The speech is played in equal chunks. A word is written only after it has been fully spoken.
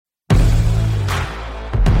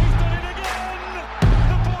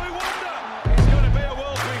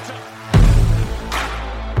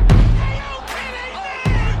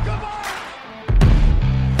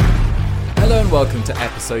to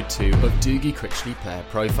episode 2 of Doogie Critchley Player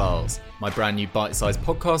Profiles, my brand new bite-sized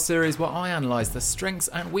podcast series where I analyse the strengths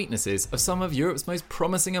and weaknesses of some of Europe's most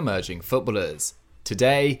promising emerging footballers.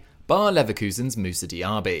 Today, Bayer Leverkusen's Moussa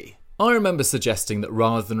Diaby. I remember suggesting that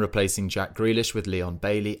rather than replacing Jack Grealish with Leon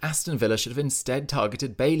Bailey, Aston Villa should have instead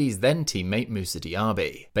targeted Bailey's then teammate Moussa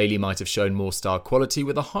Diaby. Bailey might have shown more star quality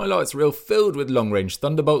with a highlights reel filled with long-range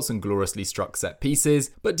thunderbolts and gloriously struck set pieces,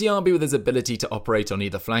 but Diaby, with his ability to operate on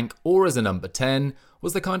either flank or as a number 10,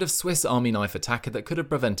 was the kind of Swiss Army knife attacker that could have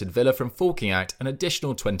prevented Villa from forking out an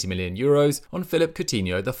additional €20 million on Philippe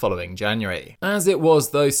Coutinho the following January. As it was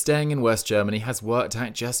though, staying in West Germany has worked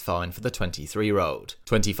out just fine for the 23-year-old.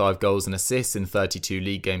 25 goals and assists in 32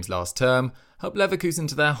 league games last term helped Leverkusen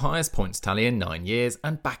to their highest points tally in 9 years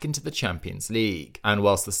and back into the Champions League. And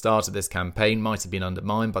whilst the start of this campaign might have been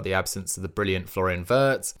undermined by the absence of the brilliant Florian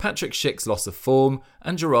Wirtz, Patrick Schick's loss of form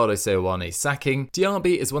and Gerardo Seoane's sacking,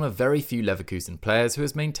 Diaby is one of very few Leverkusen players who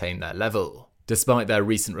has maintained their level. Despite their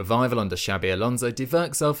recent revival under Xabi Alonso, Die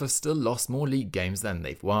Werkself have still lost more league games than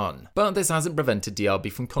they've won. But this hasn't prevented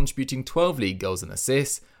Diaby from contributing 12 league goals and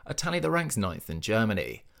assists, a tally that ranks 9th in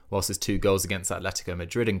Germany, whilst his 2 goals against Atletico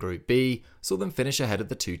Madrid in Group B saw them finish ahead of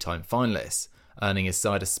the 2-time finalists, earning his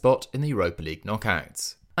side a spot in the Europa League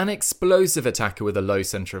knockouts. An explosive attacker with a low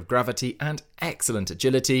centre of gravity and excellent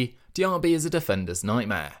agility, Diaby is a defender's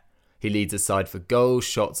nightmare. He leads his side for goals,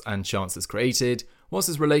 shots and chances created, whilst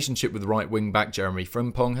his relationship with right wing-back Jeremy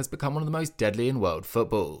Frimpong has become one of the most deadly in world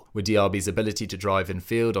football, with Diaby's ability to drive in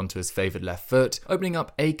field onto his favoured left foot, opening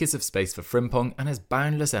up acres of space for Frimpong and his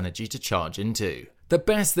boundless energy to charge into. The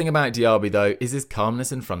best thing about Diaby though is his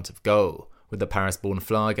calmness in front of goal, with the Paris-born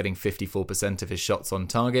Flyer getting 54% of his shots on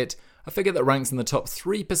target, a figure that ranks in the top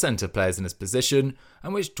 3% of players in his position,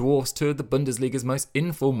 and which dwarfs 2 of the Bundesliga's most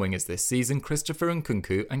in-form wingers this season, Christopher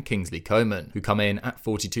Nkunku and Kingsley Coman, who come in at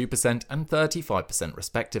 42% and 35%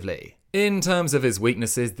 respectively. In terms of his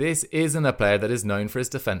weaknesses, this isn't a player that is known for his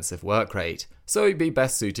defensive work rate, so he'd be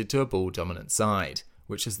best suited to a ball-dominant side,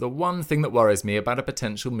 which is the one thing that worries me about a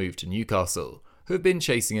potential move to Newcastle, who have been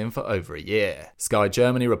chasing him for over a year. Sky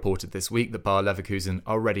Germany reported this week that Bayer Leverkusen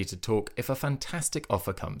are ready to talk if a fantastic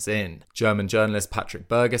offer comes in. German journalist Patrick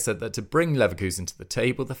Berger said that to bring Leverkusen to the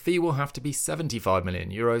table, the fee will have to be €75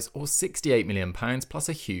 million or £68 million plus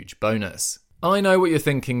a huge bonus. I know what you're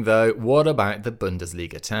thinking though, what about the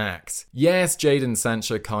Bundesliga tax? Yes, Jadon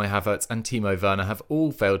Sancho, Kai Havertz and Timo Werner have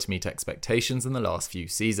all failed to meet expectations in the last few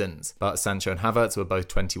seasons, but Sancho and Havertz were both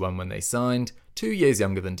 21 when they signed, 2 years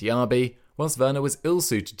younger than Diaby, whilst Werner was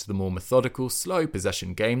ill-suited to the more methodical, slow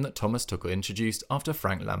possession game that Thomas Tuchel introduced after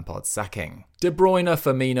Frank Lampard's sacking. De Bruyne,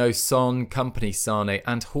 Firmino, Son, Kompany, Sane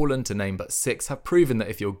and Haaland, to name but 6, have proven that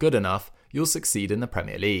if you're good enough, you'll succeed in the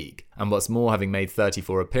Premier League. And what's more, having made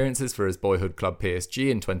 34 appearances for his boyhood club PSG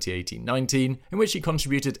in 2018-19, in which he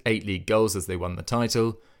contributed 8 league goals as they won the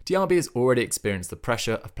title, Diaby has already experienced the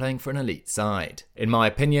pressure of playing for an elite side. In my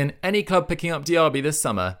opinion, any club picking up Diaby this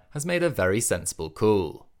summer has made a very sensible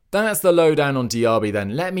call. That's the lowdown on Diaby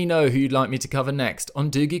then. Let me know who you'd like me to cover next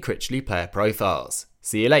on Doogie Critchley Player Profiles.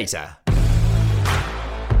 See you later.